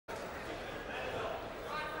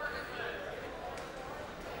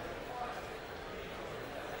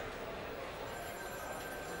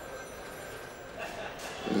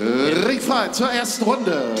Mixfight zur ersten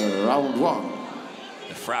Runde, Round 1.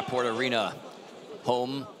 The Frankfurt Arena,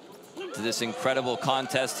 home to this incredible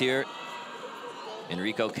contest here.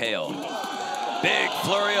 Enriko Kehl. Big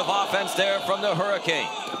flurry of offense there from the Hurricane.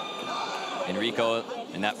 Enriko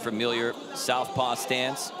in that familiar southpaw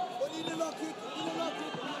stance.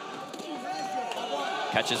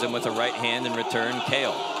 Catches him with a right hand in return.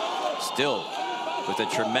 Kehl still with a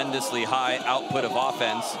tremendously high output of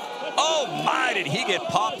offense. Oh my, did he get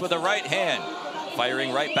popped with a right hand.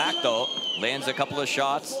 Firing right back though. Lands a couple of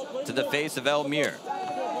shots to the face of Elmir.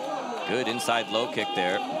 Good inside low kick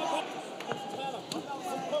there.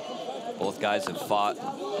 Both guys have fought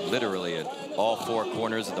literally at all four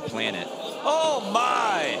corners of the planet. Oh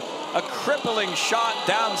my! A crippling shot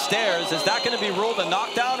downstairs. Is that going to be ruled a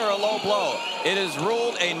knockdown or a low blow? It is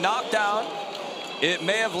ruled a knockdown. It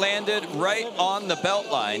may have landed right on the belt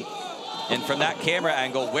line. And from that camera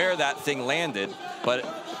angle where that thing landed, but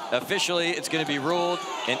officially it's going to be ruled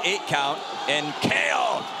an 8 count. And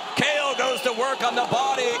Kehl goes to work on the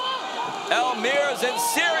body. Elmir is in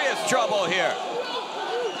serious trouble here.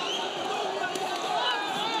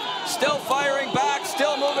 Still firing back,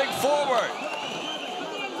 still moving forward.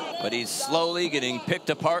 But he's slowly getting picked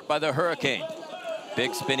apart by the Hurricane.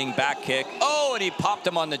 Big spinning back kick. Oh, and he popped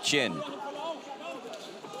him on the chin.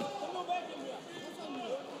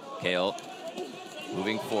 Kehl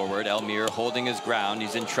moving forward. Elmir holding his ground.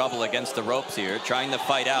 He's in trouble against the ropes here, trying to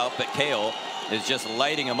fight out, but Kehl is just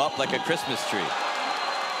lighting him up like a Christmas tree.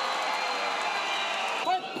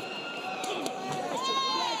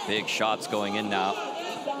 Big shots going in now.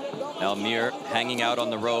 Elmir hanging out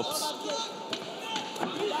on the ropes.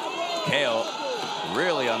 Kehl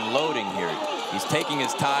really unloading here. He's taking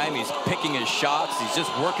his time, he's picking his shots, he's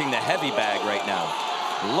just working the heavy bag right now.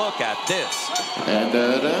 Look at this.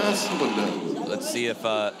 Let's see if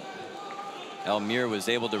Elmir was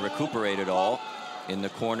able to recuperate it all in the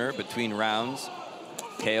corner between rounds.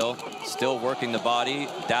 Kehl still working the body,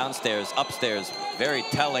 downstairs, upstairs. Very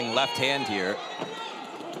telling left hand here.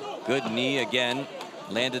 Good knee again.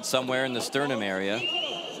 Landed somewhere in the sternum area.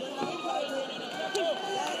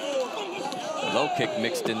 Low kick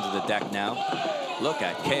mixed into the deck now. Look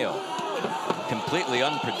at Kehl. Completely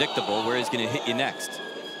unpredictable where he's going to hit you next.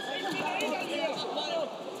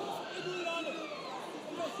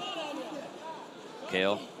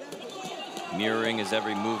 Kehl mirroring his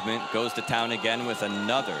every movement. Goes to town again with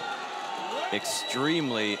another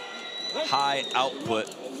extremely high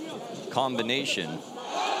output combination.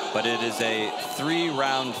 But it is a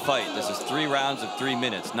 3-round fight. This is 3 rounds of 3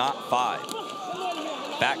 minutes, not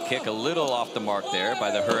 5. Back kick a little off the mark there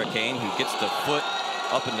by the Hurricane, who gets the foot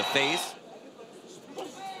up in the face.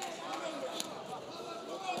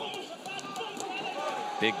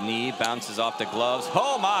 Big knee, bounces off the gloves.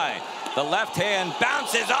 Oh my! The left hand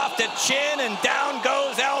bounces off the chin, and down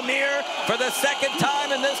goes Elmir for the 2nd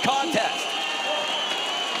time in this contest.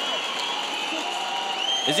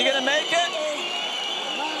 Is he gonna make it?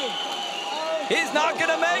 He's not going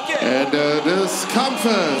to make it. And des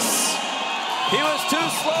Kampfes. He was too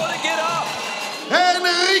slow